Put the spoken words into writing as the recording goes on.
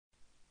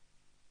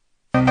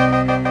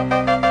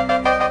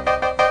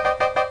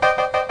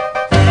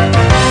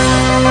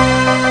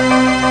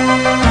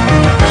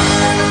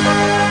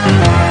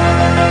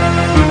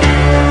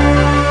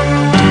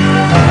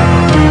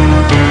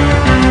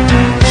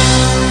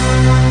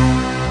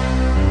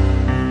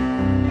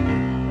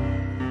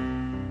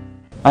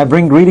I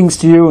bring greetings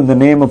to you in the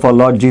name of our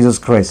Lord Jesus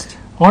Christ.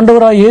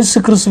 ஆண்டவராகிய இயேசு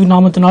கிறிஸ்துவின்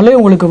நாமத்தினாலே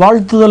உங்களுக்கு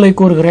வாழ்த்துதலை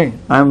கூறுகிறேன்.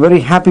 I am very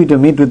happy to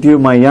meet with you,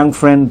 my young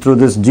friend, through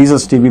this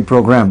Jesus TV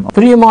program.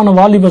 பிரியமான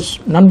வாலிப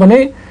நண்பனே,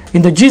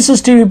 இந்த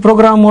ஜீசஸ் டிவி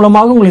புரோகிராம்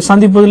மூலமாக உங்களை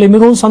சந்திப்பதில்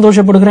மிகவும்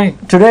சந்தோஷப்படுகிறேன்.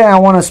 Today I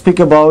want to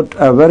speak about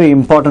a very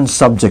important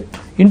subject.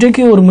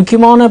 இன்றைக்கு ஒரு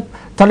முக்கியமான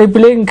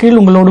தலைப்பிலே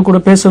கீழ் உங்களோடு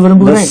கூட பேச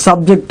விரும்புகிறேன். The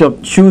subject of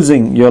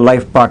choosing your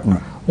life partner.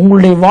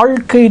 உங்களுடைய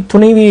வாழ்க்கை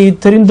துணைவியை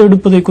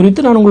தெரிந்தெடுப்பதை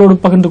குறித்து நான் உங்களோடு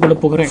பகிர்ந்து கொள்ள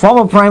போகிறேன்.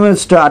 Former Prime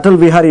Minister Atal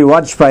Bihari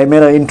Vajpayee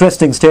made an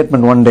interesting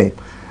statement one day.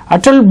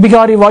 Atal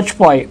Bihari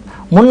Vajpayee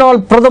முன்னாள்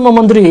பிரதம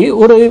மந்திரி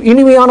ஒரு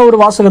இனிமையான ஒரு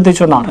வாசகத்தை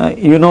சொன்னார்.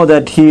 You know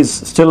that he is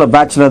still a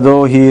bachelor,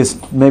 though he is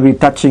maybe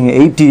touching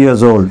 80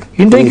 years old.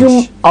 இன்றைக்கும்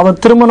அவர்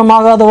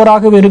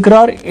திருமணமாகாதவராக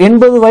இருக்கிறார்,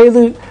 80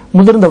 வயது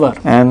முதிர்ந்தவர்.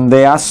 And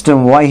they asked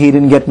him why he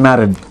didn't get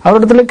married.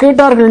 அவரிடத்தில்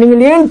கேட்டார்கள்,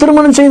 நீங்கள் ஏன்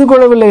திருமணம் செய்து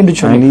கொள்ளவில்லை என்று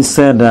சொல்லி. And he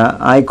said,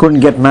 I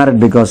couldn't get married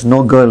because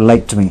no girl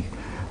liked me.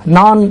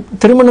 நான்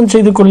திருமணம்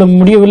செய்து கொள்ள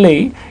முடியவில்லை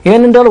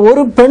ஏனென்றால்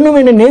ஒரு பெண்ணும்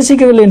என்னை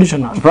நேசிக்கவில்லை என்று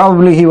சொன்னார்.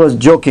 Probably he was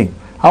joking.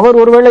 அவர்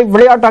ஒருவேளை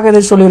விளையாட்டாக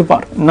இதை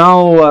சொல்லியிருப்பார். Now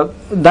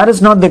that is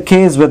not the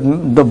case with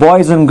the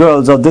boys and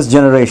girls of this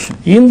generation.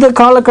 இந்த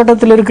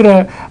காலகட்டத்தில் இருக்கிற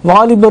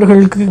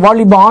வாலிபர்களுக்கு,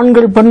 வாலிப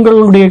ஆண்கள்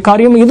பெண்களுடைய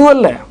காரியம்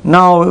இதுவல்ல.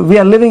 Now we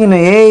are living in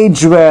an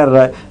age where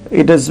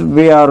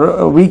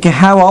we can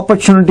have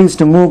opportunities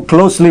to move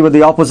closely with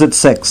the opposite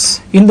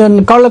sex. இந்த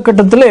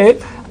காலகட்டத்திலே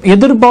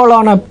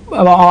எதிர்பாலான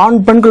ஆண்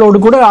பெண்களோடு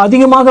கூட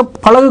அதிகமாக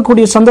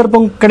பழகக்கூடிய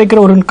சந்தர்ப்பம் கிடைக்கிற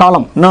ஒரு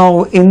காலம். Now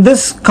in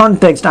this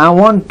context I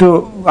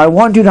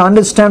want you to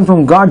understand from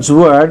God's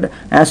word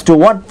as to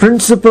what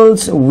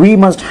principles we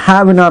must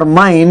have in our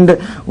mind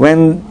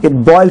when it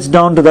boils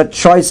down to the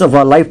choice of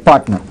our life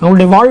partner.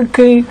 நம்முடைய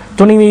வாழ்க்கை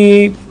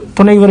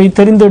துணைவரை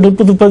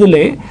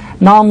தெரிந்தெடுப்பதிலே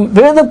நாம்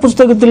வேத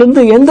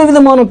புத்தகத்திலிருந்து எந்த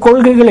விதமான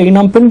கொள்கைகளை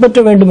நாம் பின்பற்ற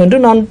வேண்டும் என்று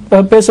நான்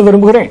பேச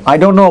விரும்புகிறேன். I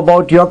don't know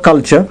about your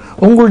culture.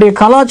 உங்களுடைய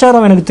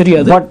கலாச்சாரம் எனக்கு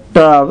தெரியாது. But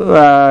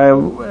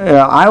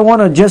I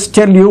want to just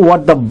tell you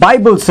what the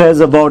Bible says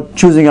about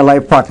choosing a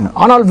life partner.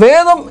 ஆனால்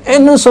வேதம்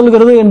என்ன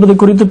சொல்கிறது என்பதை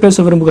குறித்து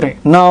பேச விரும்புகிறேன்.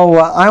 Now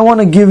I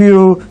want to give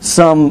you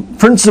some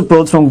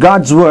principles from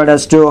God's word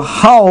as to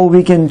how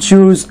we can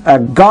choose a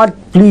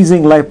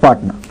God-pleasing life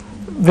partner.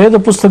 வேத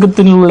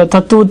புத்தகத்தில் உள்ள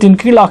தத்துவத்தின்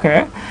கீழாக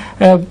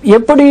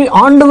எப்படி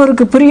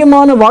ஆண்டவருக்கு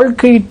பிரியமான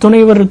வாழ்க்கை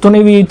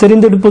துணைவியை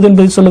தெரிந்தெடுப்பது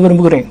என்பதை சொல்ல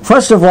விரும்புகிறேன்.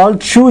 First of all,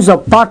 choose a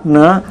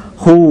partner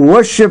who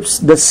worships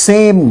the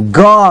same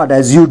God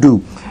as you do.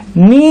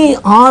 நீ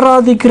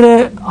ஆராதிக்கிற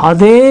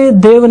அதே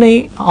தேவனை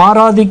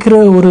ஆராதிக்கிற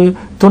ஒரு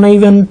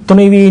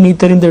துணைவியை நீ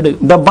தெரிந்தெடு.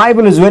 The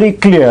Bible is very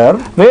clear.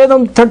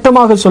 வேதம்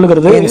திட்டமாக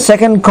சொல்கிறது. In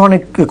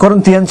 2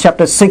 Corinthians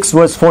chapter 6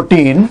 verse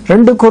 14,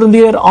 2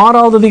 கொரிந்தியர்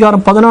 6வது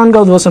அதிகாரம்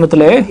 14வது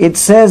வசனத்திலே it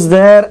says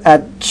there, a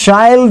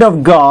child of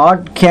God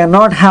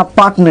cannot have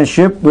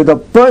partnership with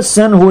a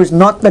person who is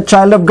not the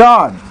child of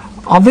God.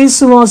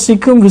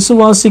 அவிசுவாசிக்கும்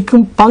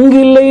விசுவாசிக்கும்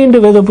பங்கில்லை என்று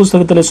வேத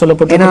புத்தகத்திலே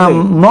சொல்லப்பட்டிருக்கிறது.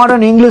 In a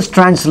modern English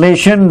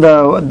translation,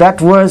 that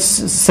verse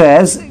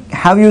says,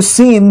 have you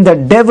seen the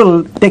devil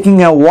taking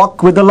a walk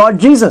with the Lord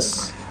Jesus?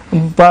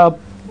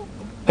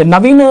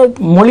 நவீன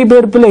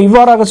மொழிபெயர்ப்பில்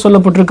இவ்வாறாக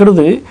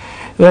சொல்லப்பட்டிருக்கிறது,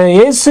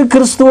 இயேசு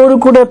கிறிஸ்துவோடு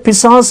கூட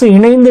பிசாசு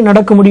இணைந்து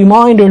நடக்க முடியுமா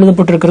என்று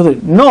எழுதப்பட்டிருக்கிறது.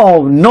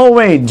 No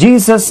way.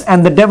 Jesus and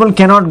the devil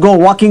cannot go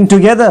walking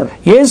together.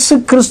 இயேசு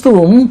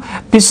கிறிஸ்துவும்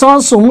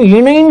பிசாசும்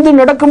இணைந்து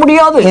நடக்க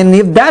முடியாது. And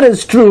if that is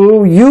true,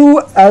 you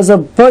as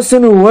a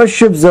person who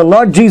worships the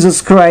Lord Jesus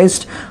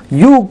Christ,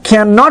 you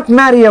cannot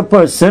marry a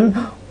person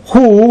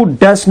who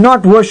does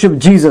not worship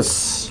Jesus.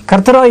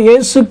 கர்த்தராகிய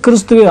இயேசு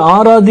கிறிஸ்துவை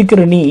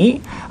ஆராதிக்கிற நீ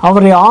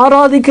அவரை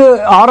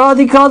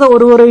ஆராதிக்காத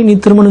ஒருவரை நீ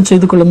திருமணம்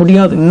செய்து கொள்ள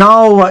முடியாது.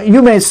 Now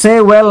you may say,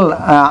 well,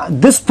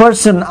 this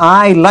person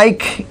I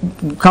like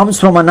comes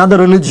from another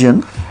religion.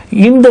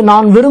 இந்த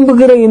நான்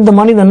விரும்புகிற இந்த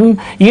மனிதன்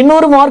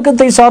இன்னொரு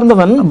மார்க்கத்தை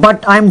சார்ந்தவன். But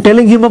I am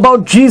telling him about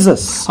Jesus.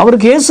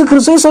 அவருக்கு இயேசு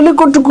கிறிஸ்துவை சொல்லிக்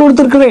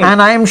கொடுத்திருக்கிறேன்.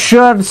 And I am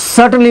sure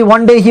certainly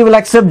one day he will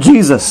accept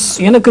Jesus.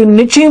 எனக்கு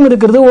நிச்சயம்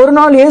இருக்கிறது ஒரு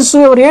நாள்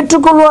இயேசுவை அவர்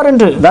ஏற்றுக்கொள்வார்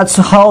என்று. That's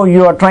how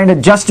you are trying to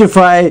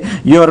justify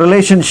your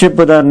relationship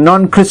with a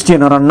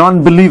non-Christian or a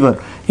non-believer.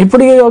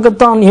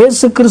 இப்படியாகத்தான்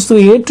இயேசு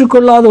கிறிஸ்துவை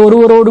ஏற்றுக்கொள்ளாத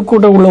ஒருவரோடு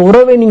கூட உள்ள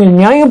உறவை நீங்கள்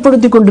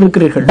நியாயப்படுத்திக்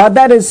கொண்டிருக்கிறீர்கள். But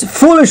that is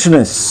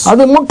foolishness.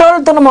 அது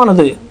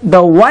முட்டாள்தனமானது.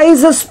 The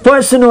wisest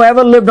person who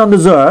ever lived on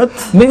this earth,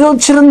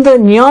 மிகச் சிறந்த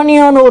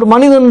ஞானியான ஒரு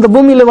மனிதன் இந்த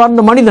பூமியில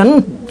வாழ்ந்த மனிதன்,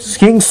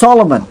 King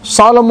Solomon.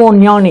 சாலமோன்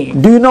ஞானி.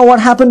 Do you know what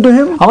happened to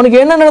him? அவனுக்கு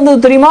என்ன நடந்தது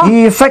தெரியுமா? He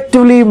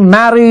effectively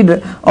married,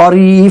 or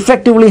he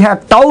effectively had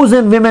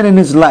 1,000 women in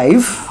his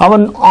life.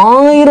 அவன்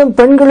 1000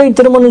 பெண்களை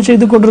திருமணம்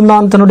செய்து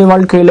கொண்டிருந்தான் தன்னுடைய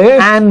வாழ்க்கையிலே.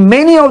 And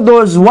many of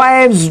those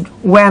wives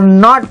were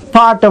not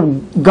part of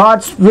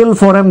God's will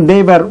for him.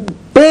 They were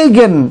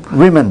pagan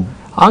women.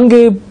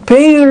 அங்கே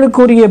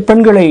பேய்களுக்குரிய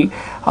பெண்களை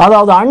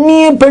அதாவது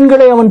அந்நிய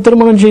பெண்களை அவன்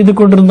திருமணம் செய்து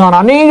கொண்டிருந்தான்.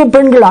 அநேக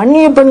பெண்கள்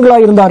அந்நிய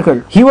பெண்களாக இருந்தார்கள்.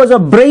 He was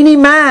a brainy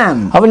man.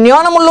 அவன்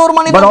ஞானமுள்ள ஒரு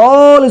மனிதன். But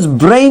all his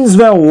brains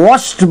were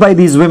washed by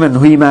these women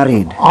who he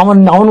married.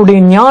 அவனுடைய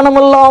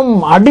ஞானமெல்லாம்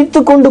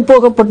அடித்து கொண்டு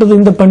போகப்பட்டது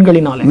இந்த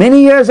பெண்களினாலே. Many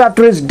years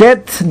after his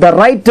death, the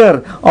writer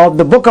of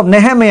the book of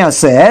Nehemiah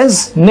says,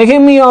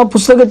 நெகேமியா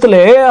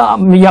புத்தகத்திலே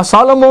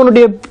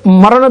சாலமோனுடைய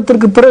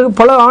மரணத்திற்கு பிறகு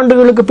பல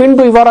ஆண்டுகளுக்கு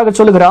பின்பு இவ்வாறாக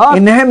சொல்கிறார்.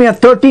 in Nehemiah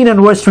 13 and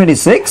verse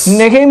 26,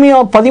 நெகேமியா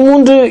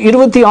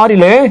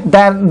 13:26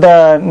 that the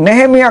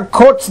Nehemiah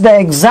quotes the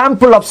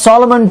example of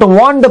Solomon to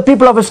warn the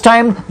people of his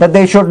time that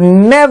they should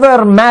never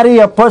marry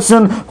a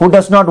person who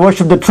does not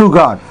worship the true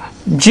God.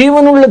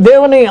 ஜீவனுள்ள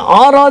தேவனை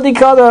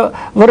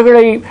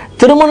ஆராதிக்காதவர்களை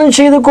திருமணம்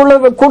செய்து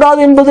கொள்ள கூடாது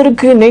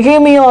என்பதற்கு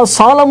நெகேமியா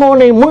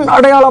சாலமோனை முன்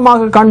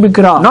அடையாளமாக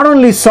காண்பிக்கிறார். Not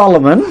only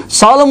Solomon,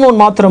 சாலமோன்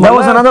மாத்திரமல்ல, there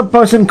was another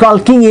person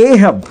called King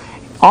Ahab.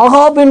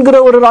 Ahab என்கிற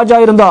ஒரு ராஜா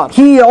இருந்தார்.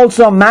 He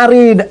also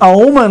married a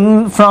woman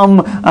from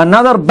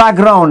another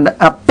background,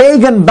 a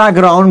pagan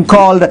background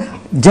called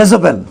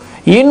Jezebel.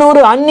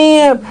 இன்னொரு அந்நிய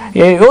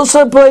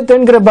யோசேப்பு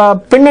என்கிற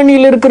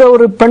பின்னணியில் இருக்கிற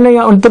ஒரு பெண்ணை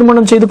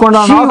திருமணம் செய்து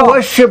கொண்டான். She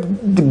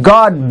worshipped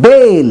God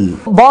Baal.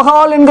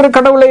 பாகால் என்கிற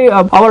கடவுளை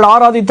அவள்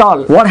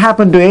ஆராதித்தாள். What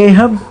happened to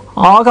Ahab?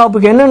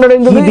 ஆகாபுக்கு என்ன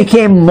நடந்தது? He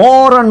became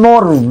more and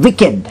more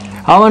wicked.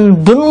 அவன்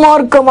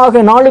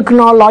துன்மார்க்கமாக நாளுக்கு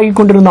நாள் ஆகிக்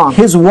கொண்டிருந்தான்.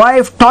 His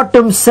wife taught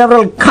him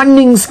several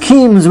cunning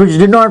schemes which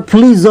did not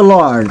please the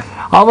Lord.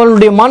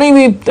 அவளுடைய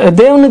மனைவி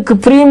தேவனுக்கு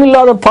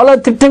பிரியமில்லாத பல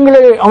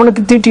திட்டங்களை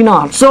அவனுக்கு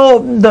தீட்டினார். So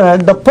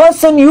the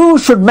person you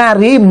should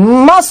marry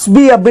must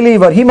be a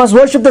believer. He must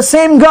worship the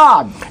same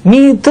God. நீ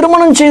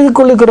திருமணம் செய்து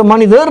கொள்ளுகிற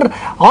மனிதர்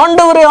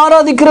ஆண்டவரை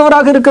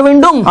ஆராதிக்கிறவராக இருக்க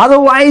வேண்டும்.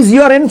 Otherwise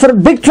you are in for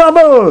big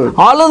trouble.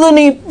 அல்லது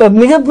நீ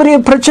மிகப்பெரிய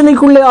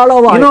பிரச்சனைக்குள்ளே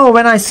ஆளாவாய். You know,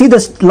 when I see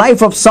the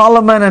life of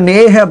Solomon and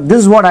Ahab,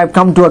 this is what I've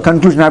come to a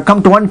conclusion. I've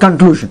come to one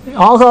conclusion.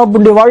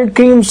 ஆகாபுடைய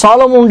வாழ்க்கையும்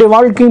சாலமோனுடைய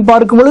வாழ்க்கையும்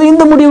பார்க்கும் பொழுது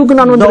இந்த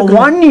முடிவுக்கு நான்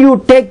வந்திருக்கிறேன். The one you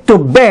take to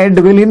bed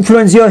will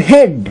influence your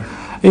head.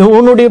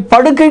 உன்னுடைய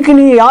படுக்கைக்கு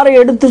நீ யாரை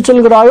எடுத்து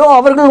செல்கிறாயோ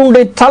அவர்கள்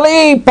உன்னுடைய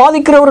தலையை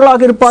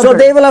பாதிக்கிறவர்களாக இருப்பார்கள்.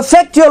 So they will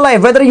affect your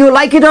life whether you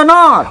like it or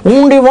not.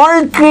 உன்னுடைய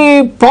வாழ்க்கையை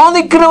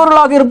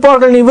பாதிக்கிறவர்களாக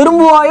இருப்பார்கள், நீ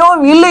விரும்புவாயோ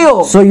இல்லையோ.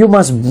 So you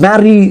must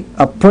marry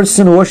a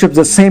person who worships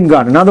the same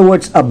God. In other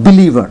words, a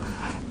believer.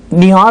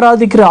 நீ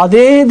ஆராதிக்கிற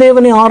அதே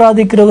தேவனை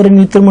ஆராதிக்கிறவரை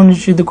நீ திருமணம்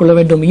செய்து கொள்ள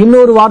வேண்டும்.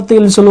 இன்னொரு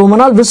வார்த்தையில்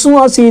சொல்லுவோமானால்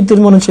விசுவாசியை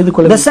திருமணம் செய்து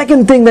கொள்ள வேண்டும். The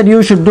second thing that you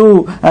should do,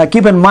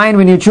 keep in mind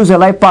when you choose a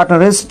life partner,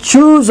 is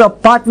choose a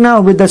partner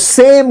with the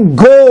same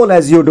goal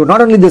as you do.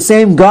 Not only the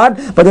same God,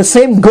 but the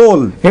same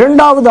goal.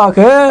 இரண்டாவதாக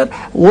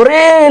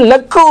ஒரே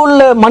இலக்கு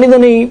உள்ள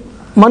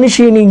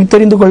மனுஷியை நீ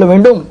தெரிந்து கொள்ள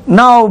வேண்டும்.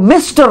 Now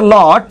Mr.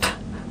 Lot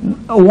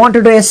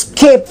wanted to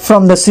escape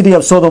from the city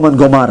of Sodom and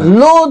Gomorrah.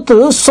 Lot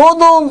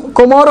Sodom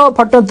Gomorrah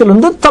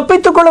பட்டணத்திலிருந்து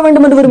தப்பித்துக் கொள்ள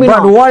வேண்டும் என்று விரும்பினார்.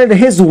 But what did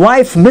his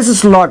wife Mrs.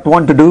 Lot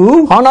want to do?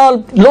 ஆனால்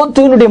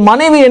லோத்துவினுடைய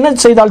மனைவி என்ன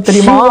செய்தால்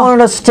தெரியுமா? She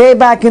wanted to stay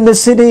back in the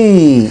city.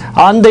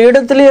 அந்த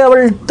இடத்திலே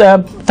அவள்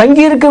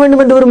தங்கி இருக்க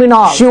வேண்டும் என்று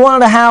விரும்பினார். She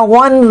wanted to have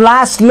one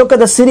last look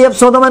at the city of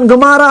Sodom and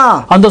Gomorrah.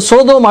 அந்த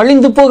சோதோம்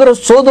அழிந்து போகிற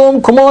சோதோம்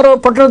கொமோரா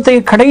பட்டணத்தை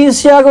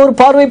கடைசியாக ஒரு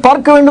பார்வை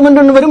பார்க்க வேண்டும்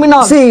என்று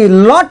விரும்பினார். See,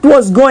 Lot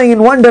was going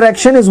in one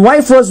direction, his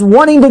wife was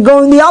wanting to go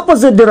in the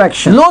opposite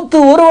direction. லோத்து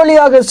ஒரு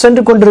வழியாக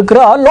சென்று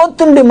கொண்டிருக்கிறார்,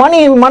 லோத்துடைய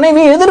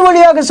மனைவி எதிர்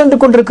வழியாக சென்று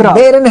கொண்டிருக்கிறார்.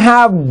 They didn't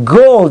have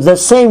goals, the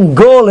same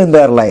goal in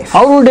their life.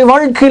 அவருடைய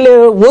வாழ்க்கையிலே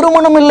ஒரு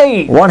மனம் இல்லை.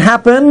 What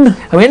happened?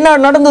 என்ன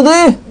நடந்தது?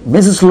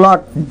 Mrs.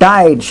 Lot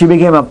died. She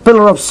became a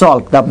pillar of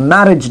salt. The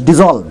marriage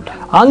dissolved.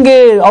 அங்கே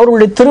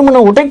அவருடைய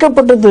திருமணம்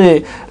உடைக்கப்பட்டது.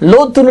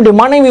 லோத்துனுடைய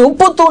மனைவி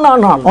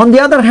உப்புத்தூணானாள். On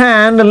the other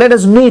hand, let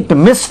us meet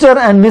Mr.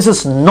 and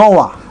Mrs.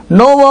 Noah.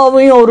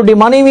 நோவாவையும் அவருடைய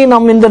மனைவி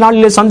நாம் இந்த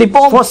நாளிலே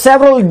சந்திப்போம். For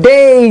several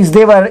days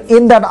they were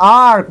in that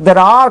ark. That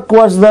ark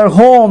was their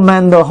home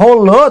and the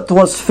whole earth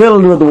was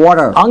filled with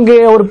water. அங்கே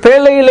ஒரு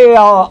பேழையிலே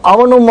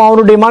அவனும்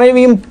அவருடைய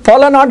மனைவியும்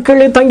பல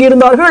நாட்களே தங்கி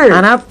இருந்தார்கள்.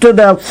 And after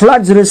the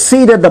floods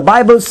receded, the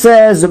Bible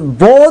says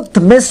both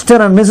Mr.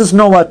 and Mrs.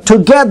 Noah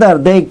together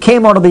they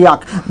came out of the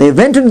ark. They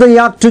went into the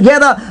ark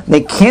together.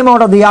 They came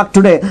out of the ark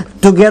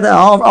together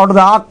out of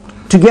the ark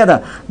together.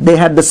 They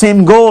had the same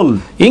goal.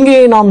 இங்கே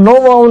நாம்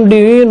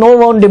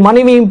நோவாவுடைய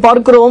மனைவியும்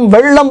பார்க்கிறோம்.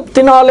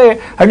 வெள்ளத்தினாலே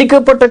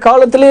அடிக்கப்பட்ட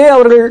காலத்திலே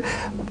அவர்கள்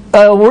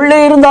உள்ளே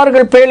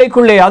இருந்தார்கள்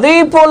பேழைக்குள்ளே. அதே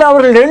போல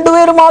அவர்கள் ரெண்டு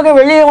பேருமாக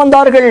வெளியே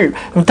வந்தார்கள்,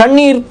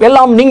 தண்ணீர்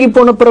எல்லாம் நீங்கி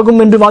போன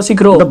பிறகும் என்று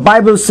வாசிக்கிறோம். The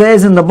Bible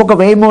says in the book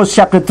of Amos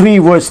chapter 3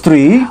 verse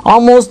 3,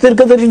 Amos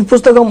தீர்க்கதரிசியின்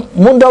புத்தகம்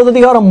 3வது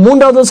அதிகாரம்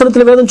 3வது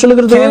வசனத்தில் வேதம்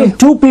சொல்கிறது, can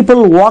two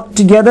people walk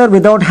together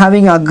without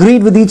having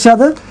agreed with each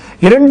other?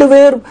 இரண்டு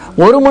பேர்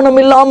ஒரு மனம்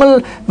இல்லாமல்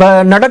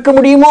நடக்க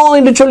முடியுமோ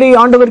என்று சொல்லி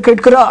ஆண்டவர்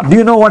கேட்கிறார். Do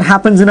you know what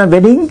happens in a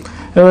wedding?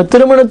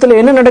 திருமணத்தில்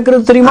என்ன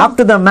நடக்கிறது தெரியுமா?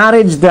 After the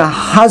marriage, the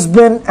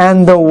husband and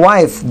the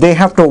wife, they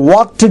have to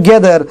walk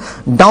together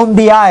down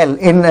the aisle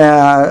in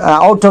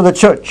out of the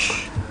church.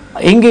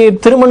 இங்கே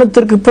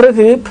திருமணத்திற்கு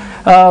பிறகு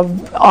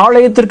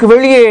ஆலயத்திற்கு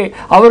வெளியே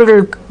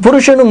அவர்கள்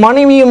புருஷனும்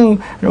மனைவியும்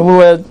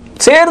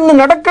சேர்ந்து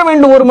நடக்க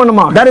வேண்டும் ஒரு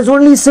மனமாக. That is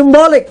only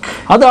symbolic.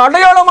 அது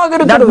அடையாளமாக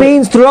இருக்கிறது. That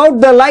means throughout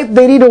their life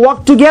they need to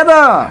walk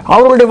together.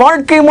 அவர்களுடைய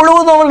வாழ்க்கை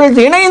முழுவதும்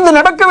அவர்கள் இணைந்து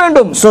நடக்க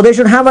வேண்டும். So they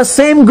should have a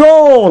same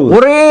goal.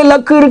 ஒரே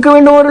இலக்கு இருக்க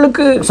வேண்டும்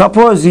அவர்களுக்கு.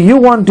 Suppose you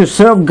want to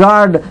serve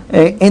God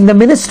in the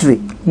ministry.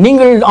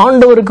 நீங்கள்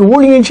ஆண்டவருக்கு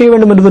ஊழியம் செய்ய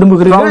வேண்டும் என்று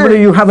விரும்புகிறீர்கள். Probably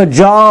you have a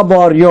job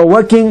or you're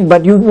working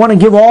but you want to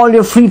give all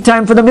your free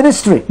time for the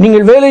ministry.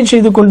 நீங்கள் வேலை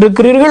செய்து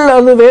கொண்டிருக்கிறீர்கள்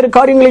அல்லது வேறு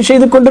காரியங்களை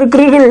செய்து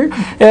கொண்டிருக்கிறீர்கள்.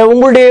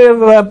 உங்களுடைய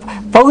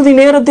பகுதி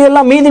நேரத்தை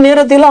எல்லாம் மீதி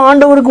நேரத்தை எல்லாம்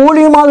ஆண்டவருக்கு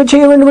ஊழியமாக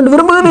செய்ய வேண்டும் என்று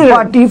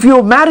விரும்புகிறீர்கள். But if you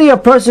marry a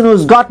person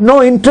who's got no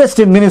interest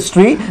in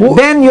ministry,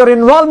 then your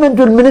involvement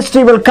with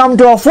ministry will come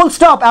to a full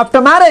stop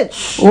after marriage.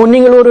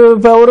 நீங்கள்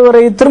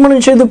ஒருவரை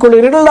திருமணம் செய்து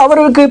கொள்கிறீர்கள்,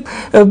 அவருக்கு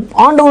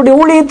ஆண்டவருடைய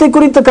ஊழியத்தை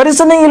குறித்த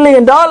கரிசனை இல்லை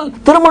என்றால்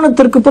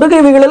திருமணத்திற்கு பிறகு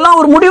இவைகள் எல்லாம்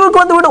ஒரு முடிவுக்கு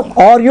வந்துவிடும்.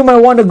 Or you may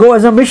want to go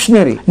as a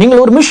missionary. நீங்கள்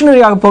ஒரு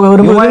மிஷனரியாக போக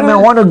விரும்புகிறீர்கள். You may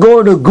want to go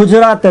to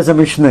Gujarat as a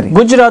missionary.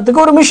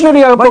 குஜராத்துக்கு ஒரு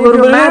மிஷனரியாக போக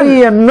விரும்புகிறீர்கள். If you marry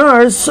a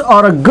nurse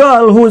or a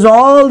girl who is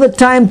all the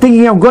time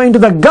thinking of going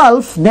to the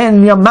Gulf, then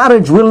your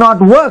marriage will not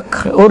work.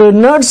 ஒரு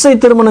நர்ஸை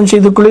திருமணம்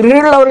செய்து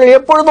கொள்கிறீர்கள், அவர்கள்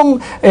எப்பொழுதும்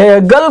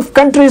gulf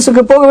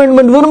கண்ட்ரீஸ்க்கு போக வேண்டும்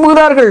என்று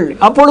விரும்புகிறார்கள்,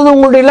 அப்பொழுது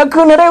உங்களுடைய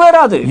இலக்கு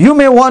நிறைவேறாது. You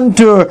may want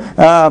to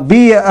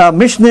be a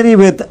missionary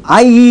with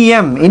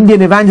IEM,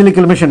 Indian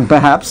Evangelical Mission,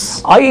 perhaps.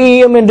 IEM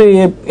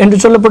என்று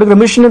சொல்லப்படுகிற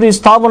மிஷனரி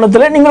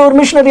ஸ்தாபனத்திலே நீங்கள் ஒரு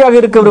மிஷனரியாக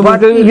இருக்க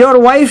விரும்புகிறீர்கள். But your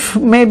wife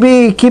may be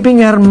keeping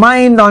her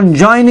mind on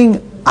joining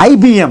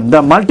IBM,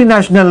 the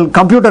multinational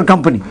computer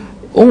company.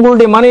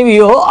 உங்களுடைய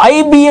மனைவியோ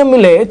IBM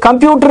லே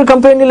computer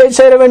கம்பெனியிலே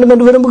சேர வேண்டும்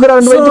என்று விரும்புகிறார்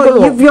என்று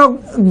வைத்துக்கொள்வோம். If you're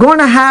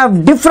going to have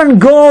different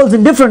goals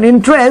and different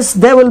interests,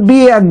 there will be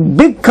a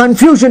big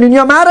confusion in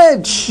your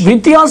marriage.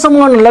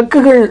 வித்தியாசமான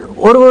இலக்குகள்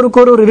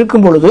ஒருவருக்கொருவர்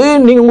இருக்கும் பொழுது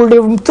நீங்கள் உங்களுடைய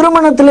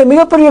திருமணத்திலே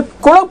மிகப்பெரிய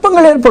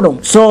குழப்பங்கள் ஏற்படும்.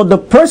 So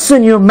the person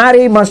you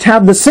marry must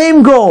have the same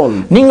goal.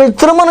 நீங்கள்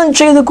திருமணம்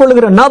செய்து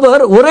கொள்கிற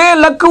நபர் ஒரே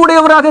இலக்கு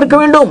உடையவராக இருக்க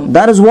வேண்டும்.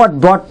 That is what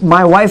brought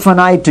my wife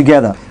and I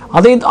together.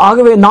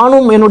 ஆகவே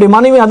நானும் என்னுடைய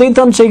மனைவி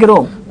அதைத்தான்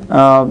செய்கிறோம்.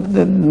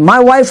 My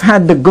wife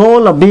had the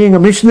goal of being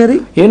a missionary.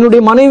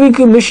 என்னுடைய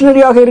மனைவிக்கு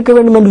மிஷனரியாக இருக்க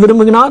வேண்டும் என்று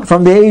விரும்பினார்.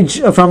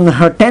 From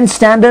her 10th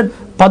standard,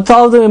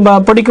 10வது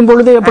படிக்கும்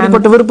பொழுது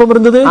எப்படிப்பட்ட விருப்பம்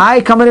இருந்தது.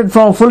 I committed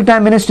for full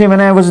time ministry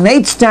when I was in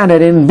 8th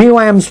standard in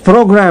BYM's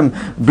program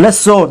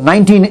Blesso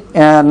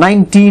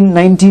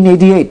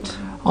 1988.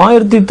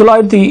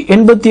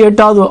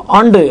 1988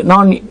 ஆண்டு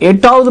நான்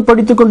 8வது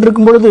படித்துக்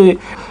கொண்டிருக்கும் பொழுது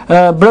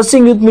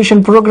Blessing Youth Mission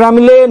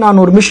programமிலே நான்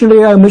ஒரு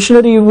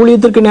மிஷனரி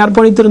ஊழியத்திற்கு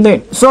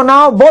அர்ப்பணித்திருந்தேன். So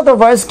now both of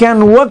us can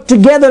work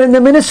together in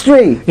the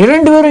ministry.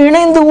 இரண்டு பேரும்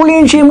இணைந்து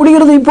ஊழியம் செய்ய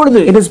முடிகிறது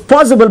இப்பொழுது. It is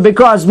possible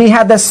because we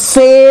had the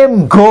same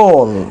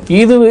goal.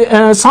 இது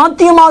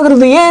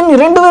சாத்தியமாகிறது ஏன்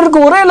இரண்டு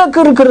பேருக்கு ஒரே இலக்கு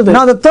இருக்கிறது.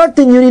 Now the third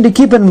thing you need to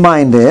keep in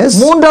mind is,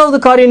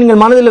 மூன்றாவது காரியம்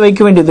நீங்கள் மனதில்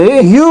வைக்க வேண்டியது,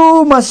 you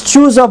must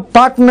choose a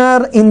partner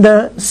in the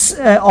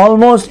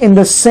almost in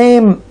the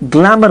same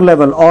glamour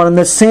level or in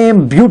the same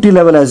beauty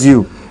level as you.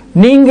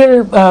 நீங்கள்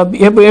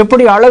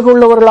எப்படி அழகு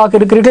உள்ளவர்களாக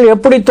இருக்கிறீர்கள்,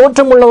 எப்படி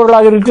தோற்றம்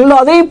உள்ளவர்களாக இருக்கிறீர்களோ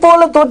அதே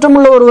போல தோற்றம்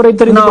உள்ள ஒருவரை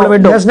தெரிந்து கொள்ள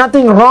வேண்டும். There's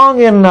nothing wrong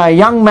in a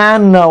young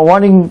man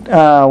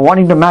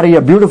wanting to marry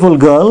a beautiful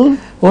girl.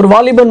 ஒரு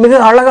வாலிபன் மிக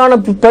அழகான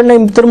பெண்ணை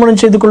திருமணம்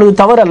செய்து கொள்வது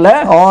தவறல்ல.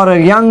 Or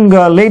a young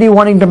lady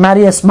wanting to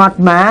marry a smart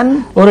man.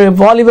 ஒரு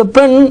வாலிப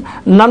பெண்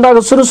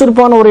நன்றாக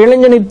சுறுசுறுப்பான ஒரு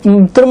இளைஞனை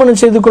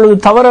திருமணம் செய்து கொள்வது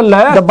தவறல்ல.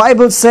 The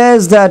Bible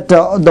says that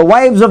the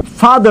wives of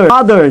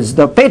fathers,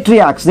 the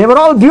patriarchs, they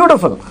were all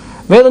beautiful.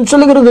 வேதம்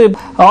சொல்லுகிறது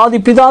ஆதி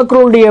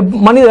பிதாக்களுடைய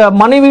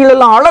மனைவிகள்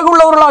எல்லாம்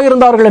அழகுள்ளவர்களாக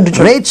இருந்தார்கள்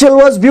என்று. Rachel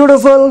was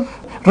beautiful.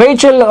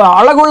 Rachel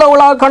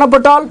அழகுள்ளவளாக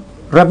காணப்பட்டாள்.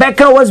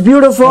 Rebecca was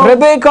beautiful.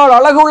 Rebecca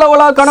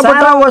அழகுள்ளவளாக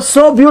காணப்பட்டாள். Sarah was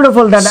so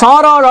beautiful that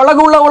Sarah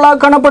அழகுள்ளவளாக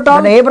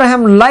காணப்பட்டாள்.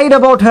 Abraham lied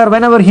about her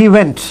whenever he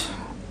went.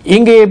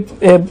 இங்கே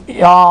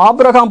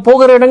Abraham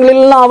போகிற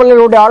இடங்களெல்லாம்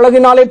அவளுடைய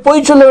அழகினாலே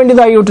பொய் சொல்ல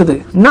வேண்டியதாகிவிட்டது.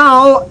 Now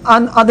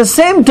at the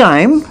same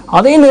time,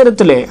 அதே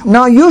நேரத்திலே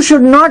now you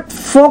should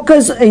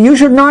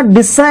not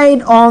decide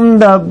on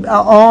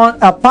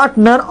a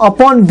partner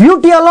upon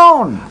beauty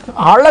alone.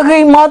 அழகை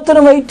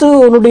மாத்திரம் வைத்து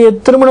உன்னுடைய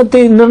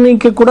திருமணத்தை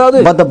நிர்ணயிக்க கூடாது.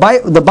 But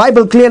the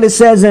Bible clearly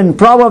says in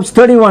Proverbs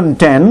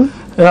 31:10,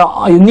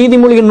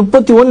 நீதிமொழிகள்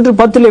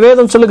 31:10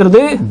 வேதம்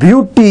சொல்லுகிறது,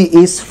 beauty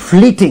is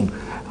fleeting.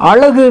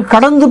 அழகு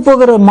கடந்து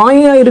போகிற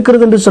மாயா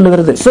இருக்கிறது என்று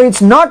சொல்லுகிறது. So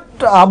it's not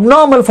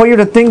abnormal for you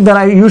to think that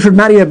you should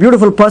marry a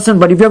beautiful person,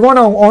 but if you're going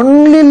to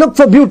only look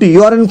for beauty,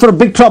 you are in for a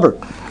big trouble.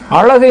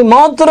 அழகை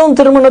மாத்திரம்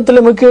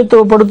திருமணத்தில்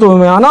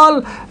முக்கியத்துவப்படுத்துவோமே ஆனால்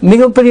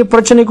மிகப்பெரிய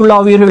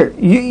பிரச்சனைக்குள்ளாவீர்கள்.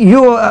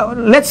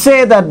 Let's say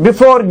that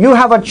before you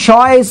have a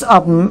choice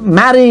of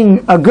marrying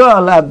a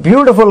girl, a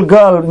beautiful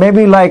girl,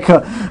 maybe like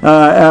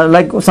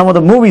some of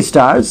the movie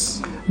stars.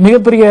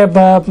 மிகப்பெரிய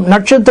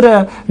நட்சத்திர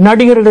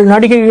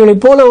நடிகைகளை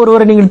போல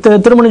ஒருவரை நீங்கள்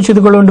திருமணம்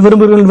செய்து கொள்ள வேண்டும்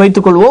விரும்புகிறீர்கள்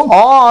வைத்துக் கொள்வோம்.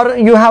 Or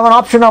you have an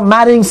option of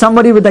marrying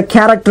somebody with the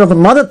character of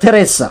Mother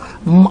Teresa.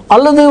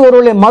 அல்லது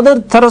ஒருவேளை மதர்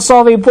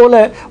தெரசாவை போல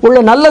உள்ள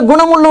நல்ல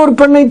குணமுள்ள ஒரு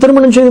பெண்ணை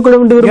திருமணம் செய்து கொள்ள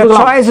வேண்டும் விரும்புகிறீர்கள்.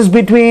 Your choice is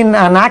between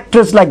an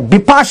actress like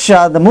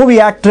Bipasha, the movie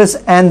actress,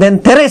 and then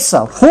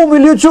Teresa. Whom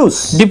will you choose?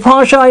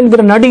 டிபாஷா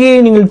என்கிற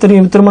நடிகையை நீங்கள்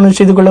திருமணம்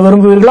செய்து கொள்ள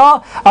விரும்புகிறீர்களா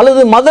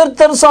அல்லது மதர்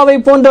தெரசாவை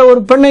போன்ற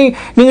ஒரு பெண்ணை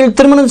நீங்கள்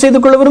திருமணம்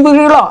செய்து கொள்ள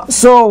விரும்புகிறீர்களா?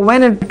 So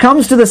it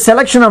comes to the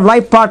selection of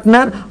life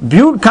partner,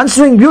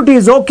 considering beauty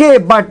is okay,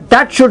 but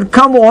that should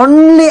come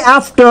only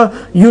after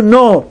you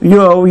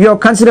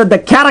consider the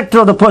character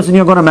of the person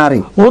you're going to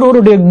marry.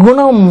 ஒருவருடைய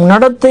குணம்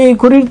நடத்தை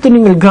குறித்து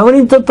நீங்கள்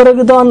கவனித்த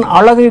பிறகுதான்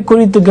அழகை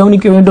குறித்து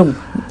கவனிக்க வேண்டும்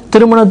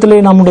திருமணத்திலே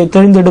நம்முடைய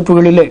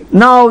தெரிந்தெடுப்புகளிலே.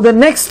 Now the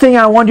next thing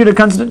I want you to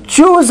consider,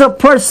 choose a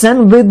person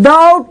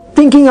without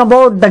thinking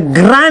about the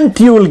grant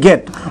you will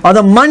get or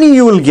the money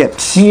you will get.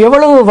 நீ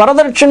எவ்வளவு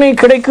வரதட்சணை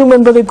கிடைக்கும்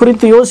என்பதை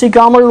குறித்து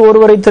யோசிக்காமல்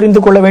ஒருவரை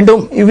தெரிந்து கொள்ள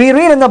வேண்டும். We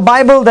read in the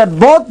Bible that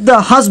both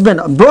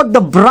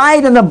the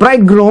bride and the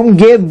bridegroom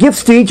gave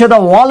gifts to each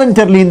other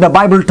voluntarily in the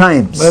Bible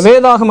times.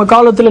 வேதாகம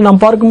காலத்தில்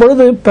நாம் பார்க்கும்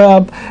பொழுது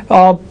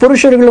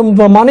புருஷர்களும்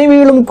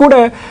மனைவிகளும் கூட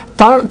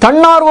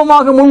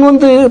தன்னார்வமாக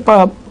முன்வந்து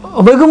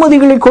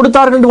வெகுமதிகளை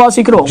கொடுத்தார்கள் என்று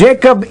வாசிக்கிறோம்.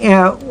 Jacob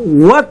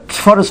worked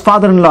for his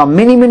father-in-law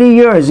many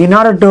years in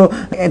order to,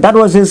 that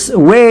was his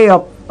way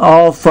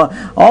of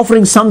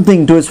offering something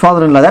to his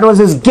father-in-law. That was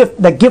his gift,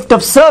 the gift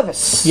of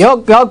service.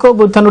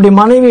 யாக்கோபு தன்னுடைய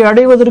மனைவி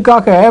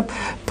அடைவதற்காக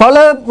பல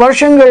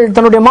வருஷங்கள்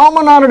தன்னுடைய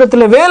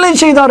மாமனாரிடத்தில் வேலை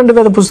செய்தார் என்று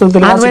வேத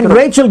புத்தகத்தில் வாசிக்கிறோம். And when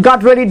Rachel got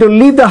ready to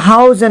leave the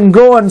house and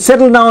go and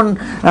settle down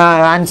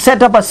and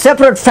set up a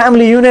separate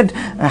family unit,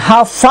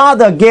 her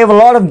father gave a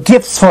lot of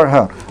gifts for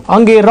her.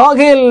 அங்கே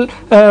ராகேல்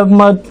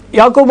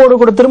யாக்கோபோடு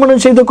கூட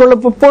திருமணம் செய்து கொள்ள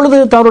பொழுது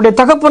தன்னுடைய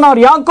தகப்பனார்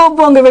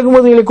யாக்கோபு அங்கே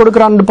வெகுமதிகளை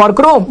கொடுக்கிறார் என்று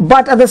பார்க்கிறோம்.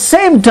 But at the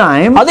same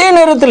time, அதே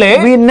நேரத்திலே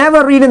we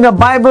never read in the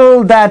Bible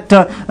that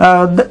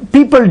the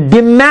people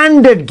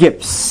demanded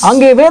gifts.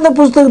 அங்கே வேத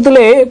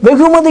புத்தகத்திலே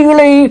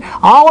வெகுமதிகளை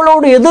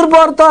ஆவலோடு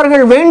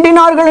எதிர்பார்த்தார்கள்,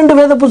 வேண்டினார்கள் என்று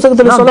வேத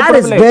புத்தகத்தில்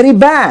சொல்லப்படவில்லை. That is very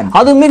bad.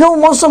 அது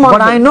மிகவும் மோசமானது.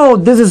 But I know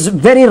this is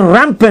very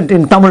rampant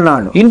in Tamil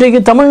Nadu.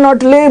 இன்றைக்கு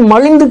தமிழ்நாட்டிலே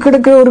மலிந்து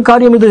கிடக்கிற ஒரு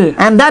காரியம் இது.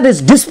 And that is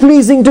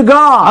displeasing to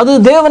God. அது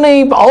தேவனை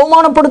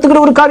அவமானப்படுத்துகிற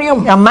ஒரு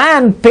காரியம். A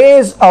man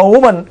pays a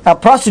woman, a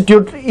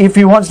prostitute, if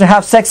he wants to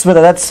have sex with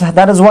her.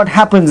 That is what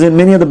happens in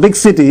many of the big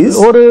cities.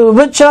 ஒரு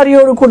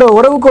விபச்சாரியோடு கூட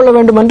உறவு கொள்ள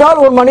வேண்டும்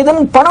என்றால் ஒரு மனிதன்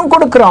பணம்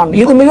கொடுக்கிறான்.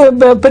 இது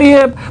மிக பெரிய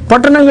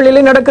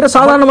பட்டணங்களிலே நடக்கிற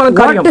சாதாரணமான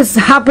காரியம். What is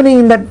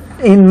happening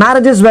in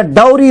marriages where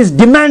dowry is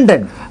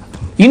demanded?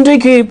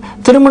 இன்றைக்கு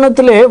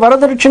திருமணத்திலே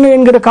வரதட்சணை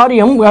என்கிற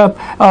காரியம்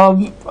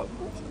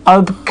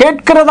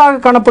கேட்கிறதாக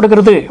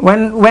காணப்படுகிறது.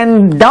 When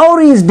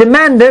dowry is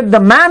demanded,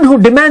 the man who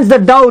demands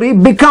the dowry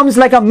becomes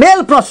like a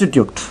male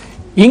prostitute.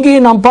 இங்கே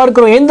நாம்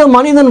பார்க்கிறோம், எந்த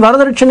மனிதன்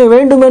வரதட்சணை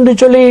வேண்டும் என்று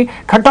சொல்லி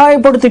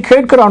கட்டாயப்படுத்தி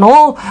கேட்கிறானோ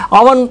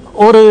அவன்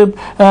ஒரு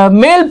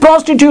மேல்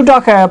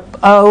prostitute-ஆக,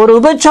 ஒரு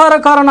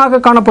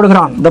விபச்சாரக்காரனாக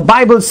காணப்படுகிறான். The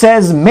Bible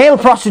says male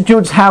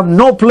prostitutes have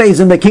no place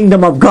in the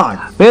kingdom of God.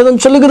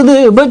 வேதம் சொல்லுகிறது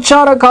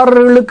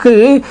விபச்சாரக்காரர்களுக்கு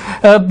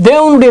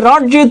தேவனுடைய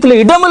ராஜ்யத்தில்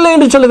இடமில்லை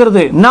என்று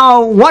சொல்லுகிறது. Now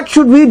what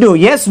should we do?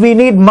 Yes, we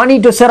need money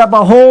to set up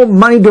a home,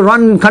 money to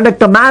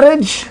conduct a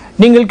marriage.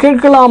 நீங்கள்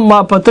கேட்கலாம்,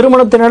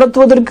 திருமணத்தை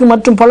நடத்துவதற்கு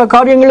மற்றும் பல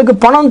காரியங்களுக்கு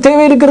பணம்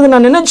தேவை இருக்கிறது,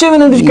 நான் நினைச்சேன்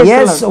என்று கேட்கலாம்.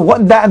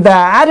 Yes, the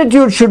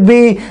attitude should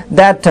be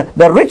that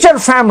the richer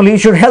family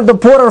should help the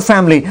poorer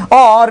family,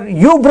 or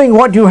you bring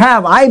what you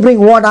have, I bring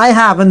what I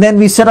have, and then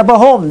we set up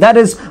a home. That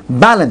is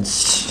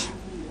balanced.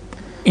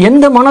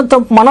 எந்த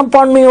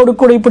மனப்பான்மையோடு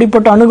கூட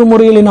இப்படிப்பட்ட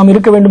அணுகுமுறையில் நாம்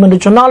இருக்க வேண்டும்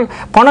என்று சொன்னால்,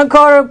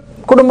 பணக்கார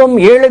குடும்பம்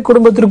ஏழை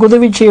குடும்பத்திற்கு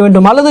உதவி செய்ய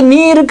வேண்டும், அல்லது நீ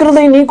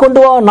இருக்கிறதை நீ கொண்டு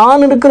வா,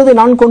 நான் இருக்கிறதை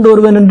நான் கொண்டு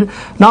வருவேன் என்று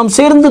நாம்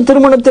சேர்ந்து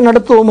திருமணத்தை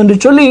நடத்துவோம் என்று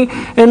சொல்லி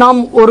நாம்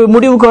ஒரு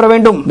முடிவுக்கு வர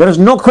வேண்டும். There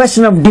is no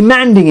question of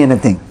demanding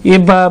anything.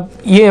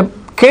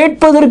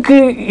 கேட்பதற்கு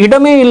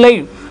இடமே இல்லை.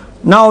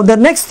 Now the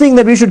next thing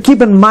that we should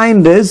keep in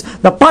mind is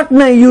the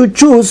partner you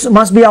choose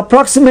must be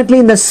approximately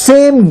in the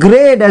same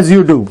grade as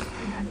you do.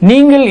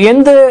 நீங்கள்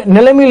எந்த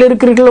நிலைமையில்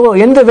இருக்கிறீர்களோ,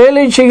 எந்த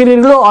வேலை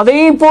செய்கிறீர்களோ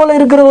அதே போல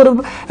இருக்கிற ஒரு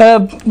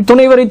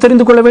துணைவரை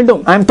தெரிந்து கொள்ள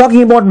வேண்டும். I am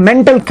talking about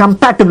mental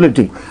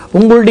compatibility.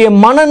 உங்களுடைய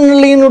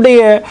மனநிலையினுடைய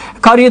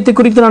காரியத்தை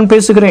குறித்து நான்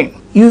பேசுகிறேன்.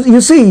 You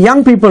see,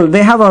 young people,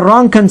 they have a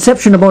wrong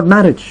conception about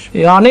marriage.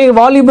 அநேக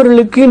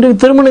வாலிபர்களுக்கு இன்று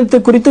திருமணத்தை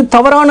குறித்து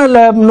தவறான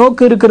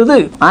நோக்கு இருக்கிறது.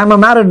 I am a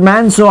married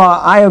man, so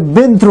I have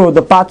been through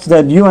the paths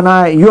that you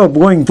are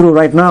going through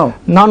right now.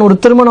 நான் ஒரு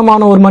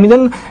திருமணமான ஒரு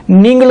மனிதன்,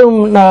 நீங்களும்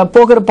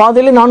போகிற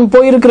பாதையிலே நான்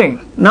போயிருக்கிறேன்.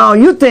 Now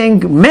you think,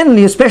 men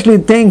especially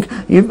think,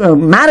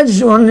 marriage,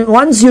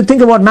 once you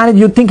think about marriage,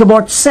 you think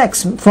about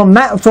sex.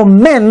 For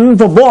men,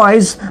 for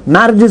boys,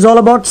 marriage is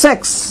all about sex.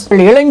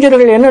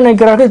 இளைஞர்கள் என்ன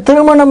நினைக்கிறார்கள்,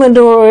 திருமணம்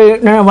என்று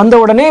வந்த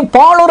உடனே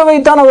பாலுறவை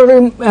தான்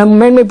அவர்கள்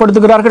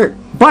மேன்மைப்படுத்துகிறார்கள்.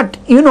 But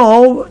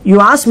you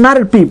ask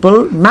married people,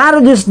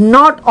 marriage is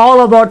not all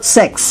about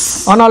sex.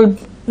 ஆனால்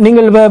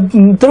நீங்கள்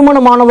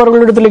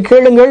திருமணமானவர்களிடத்தில்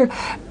கேளுங்கள்,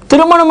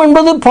 திருமணம்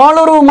என்பது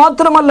பாலுறவு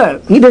மாத்திரமல்ல,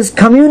 it is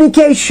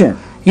communication.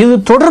 இது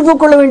தொடர்பு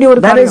கொள்ள வேண்டிய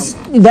ஒரு காரியம்.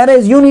 That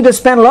is you need to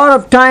spend a lot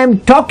of time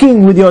talking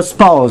with your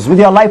spouse, with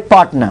your life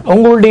partner.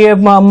 உங்களுடைய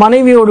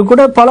மனைவியோடு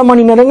கூட பல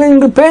மணி நேரங்கள்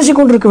நீங்கள் பேசிக்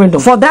கொண்டிருக்க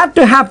வேண்டும். For that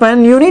to happen,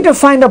 you need to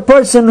find a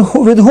person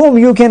with whom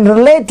you can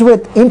relate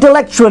with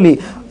intellectually,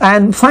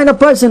 and find a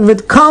person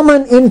with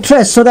common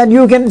interests so that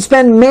you can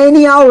spend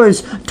many hours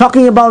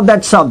talking about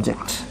that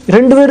subject.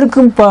 ரெண்டு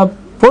பேருக்கும்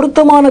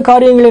பொருத்தமான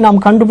காரியங்களை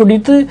நாம்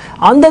கண்டுபிடித்து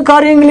அந்த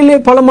காரியங்களிலே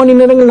பல மணி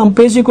நேரங்கள் நாம்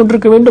பேசிக்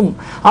கொண்டிருக்க வேண்டும்.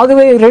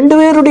 ஆகவே ரெண்டு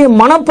பேருடைய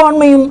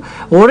மனப்பான்மையும்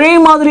ஒரே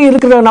மாதிரி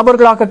இருக்கிற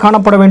நபர்களாக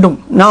காணப்பட வேண்டும்.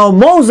 Now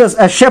Moses,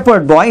 a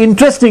shepherd boy,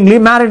 interestingly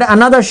married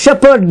another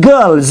shepherd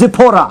girl,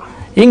 Zipporah.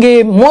 இங்கே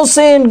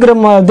மோசே என்கிற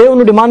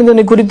தேவனுடைய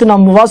மனிதனை குறித்து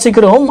நாம்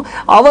வாசிக்கிறோம்.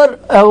 அவர்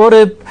ஒரு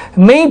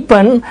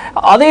மேய்ப்பன்,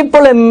 அதே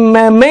போல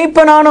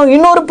மேய்ப்பனான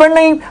இன்னொரு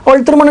பெண்ணை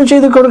அவள் திருமணம்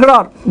செய்து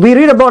கொடுக்கிறார். We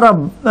read about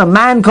a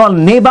man called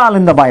Nabal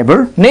in the Bible.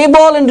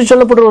 Nepal என்று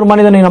சொல்லப்படுற ஒரு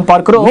மனிதனை நாம்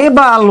பார்க்கிறோம்.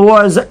 Nabal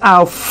was a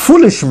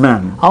foolish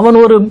man. அவன்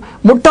ஒரு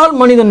முட்டாள்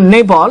மனிதன்.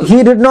 Nepal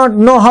He did not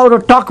know how to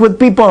talk with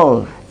people.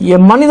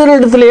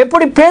 மனிதர்களிடத்தில்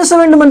எப்படி பேச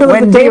வேண்டும் என்று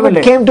When David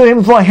came to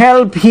him for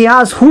help, he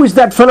asked, who is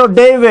that fellow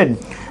David?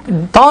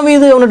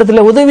 தாவீது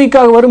அவனிடத்தில்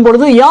உதவிக்காக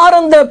வரும்பொழுது யார்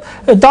அந்த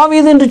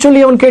தாவீது என்று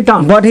சொல்லி அவன்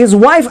கேட்டான். But his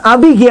wife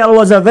Abigail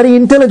was a very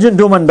intelligent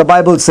woman, the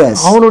Bible says.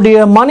 அவனுடைய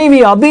மனைவி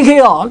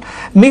அபிகேயால்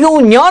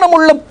மிகவும்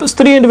ஞானமுள்ள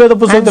ஸ்திரீ என்று வேத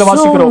புத்தகத்தில்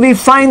வாசிக்கிறோம். We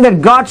find that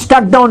God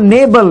struck down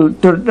Nabal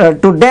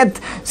to death.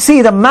 See,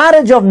 the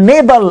marriage of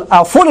Nabal,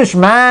 a foolish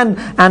man,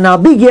 and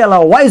Abigail,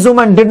 a wise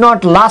woman, did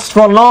not last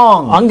for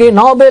long. அங்கே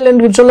நாபேல்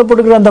என்று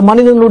சொல்லப்படுகிற அந்த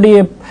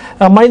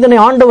மனிதனை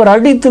ஆண்டவர்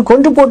அடித்து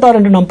கொன்று போட்டார்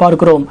என்று நாம்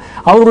பார்க்கிறோம்.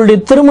 அவர்களுடைய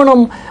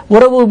திருமணம்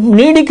உறவு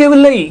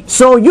நீடிக்கவில்லை.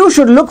 So you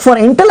should look for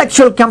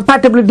intellectual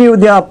compatibility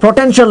with your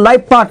potential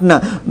life partner.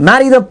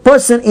 Marry the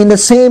person in the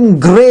same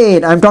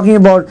grade. I'm talking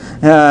about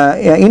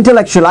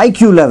intellectual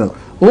IQ level.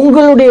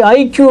 உங்களுடைய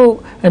IQ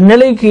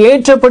நிலைக்கு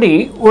ஏற்றபடி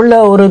உள்ள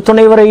ஒரு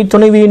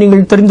துணைவியை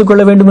நீங்கள் தெரிந்து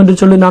கொள்ள வேண்டும் என்று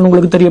சொல்லி நான்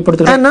உங்களுக்கு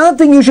தெரியப்படுத்துகிறேன். Another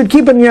thing you should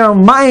keep in your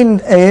mind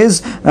is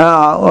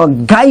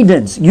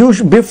guidance.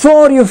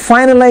 Before you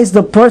finalize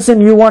the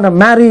person you want to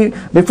marry,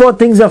 before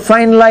things are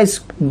finalized,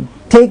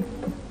 take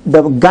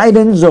the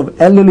guidance of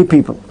elderly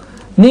people.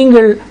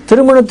 நீங்கள்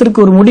திருமணத்திற்கு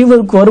ஒரு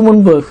முடிவுக்கு வரும்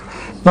முன்பு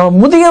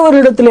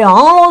முதியவரிடத்திலே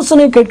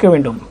ஆலோசனை கேட்க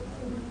வேண்டும்.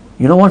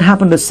 You know what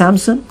happened to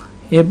Samson?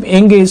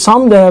 எங்கே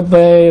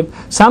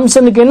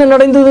சாம்சனுக்கு என்ன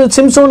நடந்தது,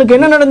 சிம்சோனுக்கு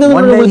என்ன நடந்தது என்று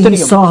உங்களுக்கு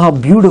தெரியும். He saw a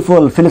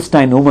beautiful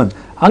Philistine woman.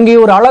 அங்கே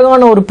ஒரு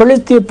அழகான ஒரு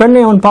பெலிஸ்திய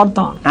பெண்ணை அவன்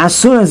பார்த்தான். As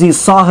soon as he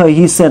saw her,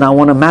 he said, I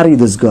want to marry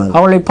this girl.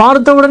 அவளை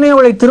பார்த்த உடனே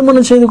அவளை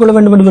திருமணம் செய்து கொள்ள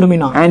வேண்டும் என்று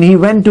விரும்பினான். And he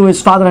went to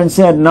his father and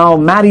said, now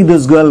marry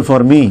this girl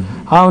for me.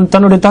 அவன்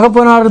தன்னுடைய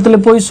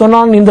தகப்பனாரிடத்தில் போய்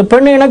சொன்னான், இந்த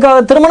பெண்ணை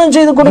எனக்காக திருமணம்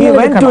செய்து கொடுங்க.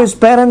 He went to his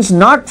parents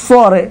not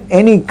for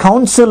any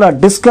counsel or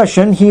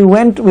discussion. He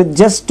went with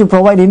just to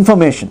provide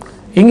information.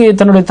 இங்கே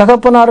தன்னுடைய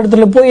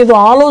தகப்பனாரிடத்தில் போய் ஏதோ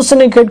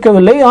ஆலோசனை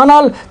கேட்கவில்லை,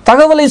 ஆனால்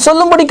தகவலை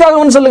சொல்லும்படிக்காக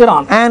அவன்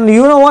சொல்லுகிறான். And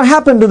you know what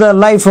happened to the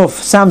life of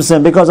Samson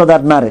because of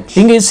that marriage?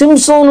 இங்கே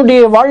சிம்சோனுடைய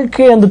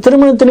வாழ்க்கை அந்த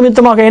திருமணத்தின்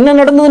நிமித்தமாக என்ன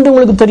நடந்தது என்று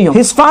உங்களுக்கு தெரியும்.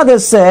 His father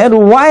said,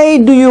 why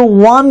do you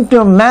want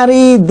to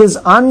marry this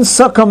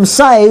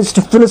uncircumcised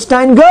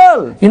Philistine girl?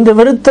 இந்த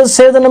விருத்த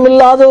சேதனம்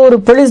இல்லாத ஒரு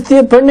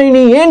பெலிஸ்திய பெண்ணை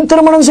நீ ஏன்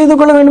திருமணம் செய்து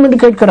கொள்ள வேண்டும்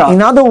என்று கேட்கிறார்.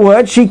 In other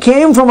words, she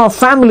came from a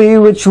family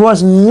which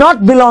was not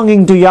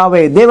belonging to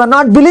Yahweh. They were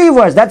not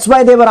believers. That's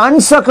why they were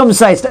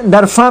uncircumcised.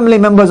 They're family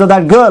members of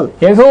that girl.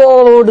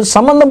 யெகோவாவோடு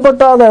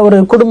சம்பந்தப்படாத ஒரு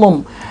குடும்பம்,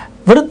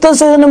 விருத்த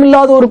சேதனம்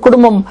இல்லாத ஒரு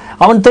குடும்பம்,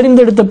 அவன்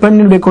தெரிந்தெடுத்த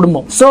பெண்ணுடைய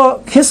குடும்பம். So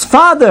his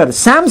father,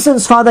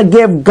 Samson's father,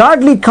 gave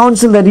godly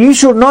counsel that he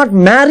should not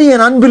marry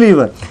an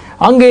unbeliever.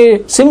 அங்கே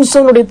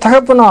சிம்சோனுடைய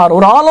தகப்பனார்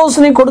ஒரு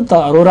ஆலோசனை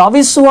கொடுத்தார், ஒரு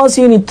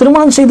அவிசுவாசியை நீ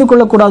திருமணம் செய்து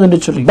கொள்ள கூடாது என்று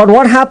சொல்லி. But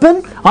what happened?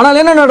 ஆனால்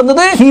என்ன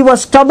நடந்தது? He was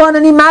stubborn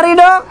and he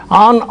married her.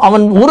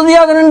 அவன்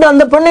உறுதியாக நின்று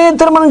அந்த பெண்ணை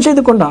திருமணம்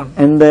செய்து கொண்டான்.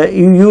 And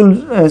you'll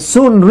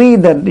soon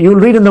read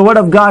in the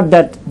word of God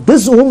that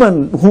this woman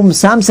whom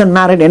Samson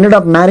married ended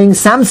up marrying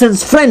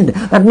Samson's friend.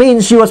 That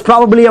means she was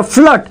probably a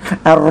flirt,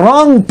 a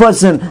wrong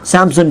person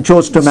Samson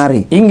chose to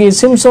marry. இங்கே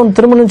சிம்சோன்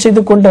திருமணம்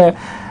செய்து கொண்ட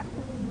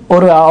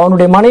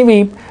அவனுடைய மனைவி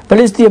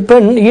பெலிஸ்திய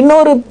பெண்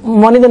இன்னொரு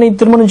மனிதனை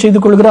திருமணம் செய்து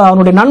கொள்கிறார்,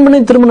 அவனுடைய நண்பனை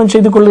திருமணம்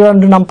செய்து கொள்கிறார்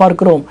என்று நாம்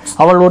பார்க்கிறோம்.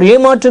 அவள் ஒரு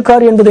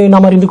ஏமாற்றுக்காரி என்பதை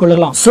நாம் அறிந்து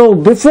கொள்ளலாம். So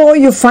before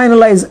you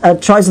finalize a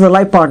choice of a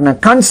life partner,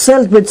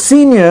 consult with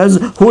seniors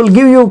who will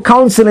give you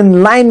counsel in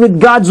line with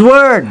God's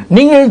word.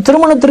 நீங்கள்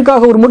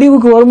திருமணத்திற்காக ஒரு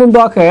முடிவுக்கு வரும்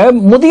முன்பாக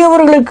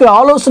முதியவர்களுக்கு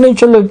ஆலோசனை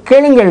சொல்ல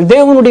கேளுங்கள்.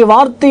 தேவனுடைய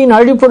வார்த்தையின்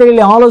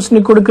அடிப்படையில்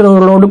ஆலோசனை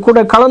கொடுக்கிறவர்களோடு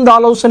கூட கலந்து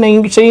ஆலோசனை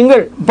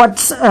செய்யுங்கள். But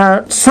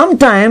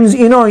sometimes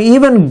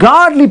even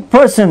godly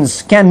persons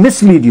can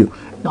mislead you.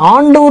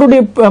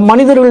 ஆண்டவருடைய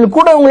மனிதர்கள்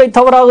கூட உங்களை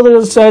தவறாக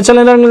சில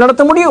நேரங்கள்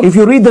நடத்த முடியும். If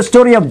you read the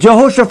story of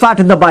Jehoshaphat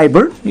in the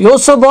Bible,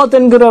 யோசபாத்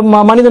என்கிற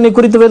மனிதனை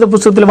குறித்து வேத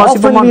புத்தகத்தில்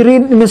வாசிப்போம். We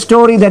read in the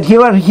story that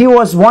he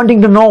was wanting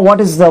to know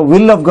what is the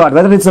will of God,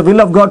 whether it's the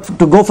will of God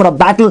to go for a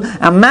battle,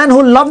 a man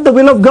who loved the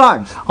will of God.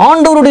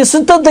 ஆண்டவருடைய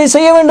சித்தத்தை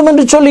செய்ய வேண்டும்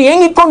என்று சொல்லி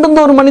ஏங்கிக்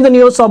கொண்டிருந்த ஒரு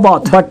மனிதன்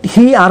யோசபாத். But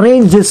he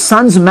arranged his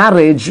son's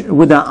marriage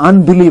with an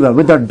unbeliever,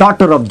 with the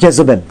daughter of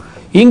Jezebel.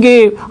 இங்கே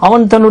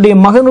அவன் தன்னுடைய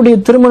மகனுடைய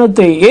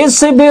திருமணத்தை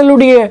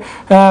ஏசபேலுடைய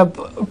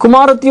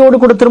குமாரத்தியோடு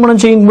கூட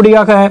திருமணம்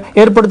செய்யும்படியாக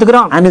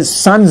ஏற்படுத்துகிறான். And his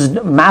son's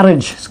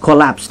marriage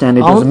collapsed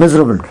and it was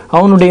miserable.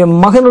 அவனுடைய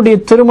மகனுடைய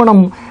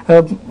திருமணம்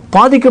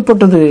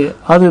பாதிக்கப்பட்டது.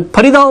 அது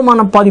பரிதாபமான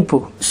பாதிப்பு.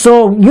 So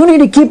you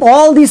need to keep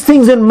all these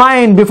things in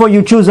mind before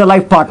you choose a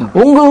life partner.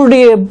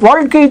 உங்களுடைய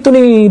வாழ்க்கை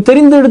துணை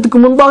தெரிந்தெடுத்துக்கு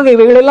முன்பாக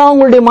இவைகளெல்லாம்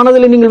உங்களுடைய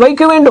மனதில் நீங்கள்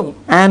வைக்க வேண்டும்.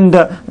 And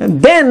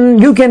then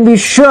you can be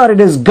sure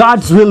it is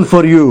God's will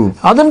for you.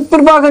 அதன்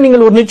பிறகு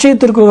நீங்கள் ஒரு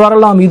நிச்சயத்திற்கு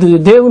வரலாம், இது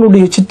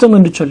தேவனுடைய சித்தம்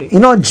என்று சொல்லி.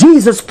 You know,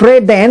 Jesus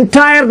prayed the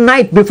entire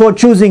night before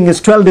choosing his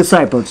 12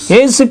 disciples.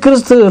 இயேசு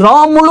கிறிஸ்து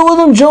ராம்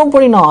முழுவதும் ஜெபம்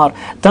பண்ணினார்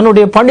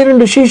தன்னுடைய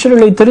 12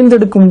 சீஷர்களை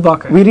தெரிந்தெடுக்கும்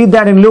முன்பாக. We read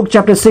that in Luke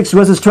chapter 6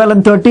 verses 12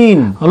 and 13.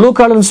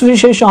 லூக்காவின்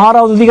சுவிசேஷம்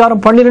 6வது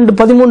அதிகாரம்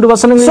 12-13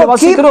 வசனங்களை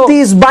வாசிக்கிறோம். So keep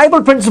these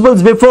Bible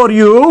principles before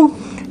you.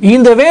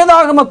 இந்த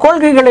வேதாகம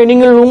கொள்கைகளை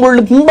நீங்கள்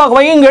உங்களுக்கு முன்பாக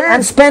வையுங்கள்.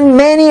 And spend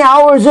many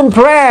hours in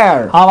prayer.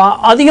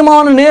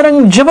 அதிகமான நேரம்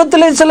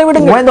ஜெபத்திலே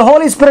செலவிடுங்கள். When the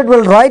Holy Spirit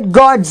will write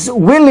God's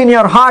will in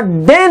your heart,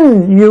 then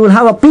you will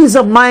have a peace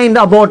of mind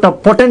about a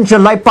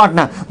potential life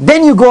partner.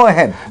 Then you go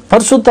ahead.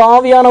 பரிசுத்த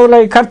ஆவியானவரை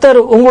கர்த்தர்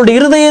உங்களுடைய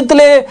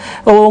இருதயத்திலே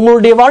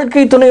உங்களுடைய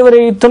வாழ்க்கை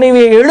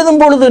துணைவியை எழுதும்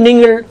பொழுது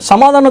நீங்கள்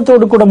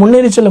சமாதானத்தோடு கூட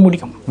முன்னேறி செல்ல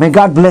முடியும். May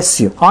God bless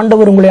you.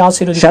 ஆண்டவர் உங்களை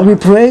ஆசீர்வதிப்பார். Shall we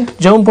pray?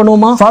 ஜெபம்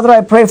பண்ணுவோமா? Father,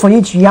 I pray for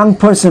each young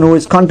person who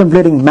is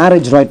contemplating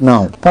marriage right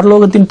now.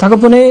 பரலோகத்தின்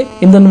தகப்பனே,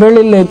 இந்த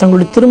வேளையிலே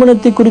தங்களுடைய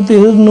திருமணத்தை குறித்து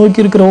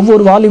எதிர்நோக்கி இருக்கிற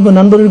ஒவ்வொரு வாலிப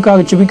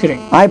நண்பர்களுக்காக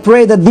ஜெபிக்கிறேன். I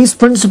pray that these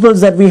principles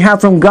that we have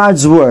from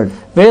God's word,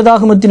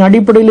 வேதாகமத்தின்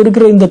அடிப்படையில்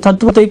இருக்கிற இந்த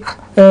தத்துவத்தை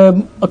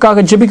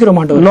ஜெபிக்கிறோம்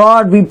ஆண்டவரே.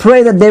 Lord, we pray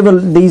that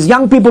these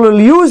young people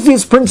will use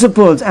these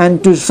principles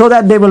and so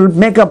that they will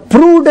make a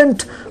prudent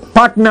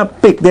partner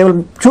pick. They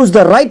will choose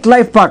the right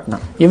life partner.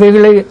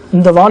 இவைகளை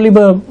இந்த வாலிப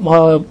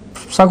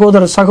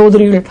சகோதர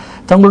சகோதரிகள்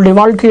தங்களுடைய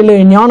வாழ்க்கையிலே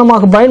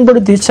ஞானமாக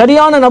பயன்படுத்தி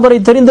சரியான நபரை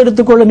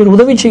தெரிந்தெடுத்துக் கொள்ள நீர்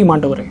உதவி செய்யும்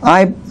ஆண்டவரே.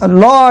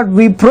 Lord,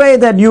 we pray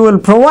that you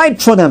will provide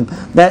for them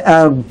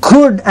a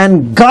good and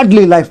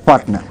godly life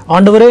partner.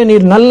 ஆண்டவரே,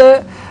 நீர் நல்ல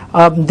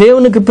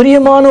தேவனுக்கு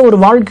பிரியமான ஒரு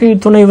வாழ்க்கை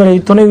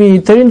துணைவியை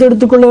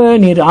தெரிந்தெடுத்துக் கொள்ள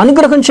நீர்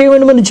அனுகிரகம் செய்ய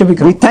வேண்டும் என்று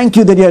ஜெபிக்கிறோம். We thank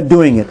you that you are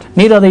doing it.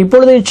 நீர் அதை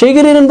இப்பொழுதே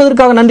செய்கிறீர்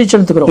என்பதற்காக நன்றி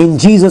செலுத்துகிறோம். In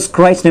Jesus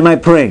Christ's name I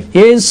pray.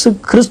 இயேசு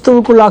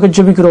கிறிஸ்துவுக்குள்ளாக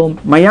ஜெபிக்கிறோம்.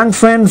 My young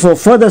friend, for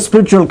further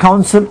spiritual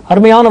counsel,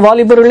 அருமையான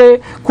வாலிபர்களே,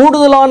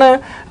 கூடுதலான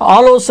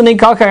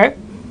ஆலோசனைக்காக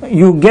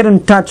you get in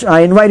touch. I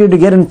invite you to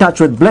get in touch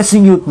with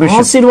Blessing Youth Mission.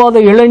 ஆசீர்வாத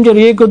இளைஞர்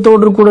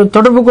இயக்கத்தோடு கூட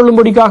தொடர்பு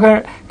கொள்ளும்படியாக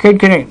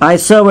கேட்கிறேன். I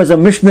serve as a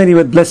missionary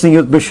with Blessing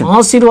Youth Mission.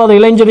 ஆசீர்வாத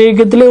இளைஞர்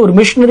இயக்கத்திலே ஒரு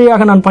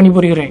மிஷனரியாக நான்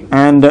பணிபுரிகிறேன்.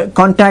 And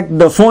contact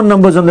the phone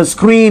numbers on the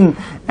screen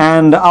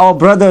and our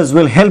brothers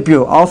will help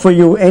you, offer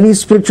you any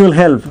spiritual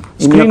help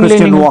in your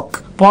Christian walk.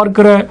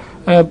 பார்க்கிற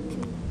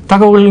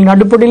தகவல்களின்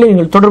அடிப்படையில்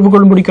நீங்கள் தொடர்பு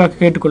கொள்ளும்படியாக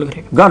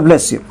கேட்டுக்கொள்கிறேன். God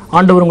bless you.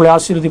 ஆண்டவர் உங்களை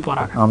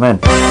ஆசீர்வதிப்பாராக. Amen.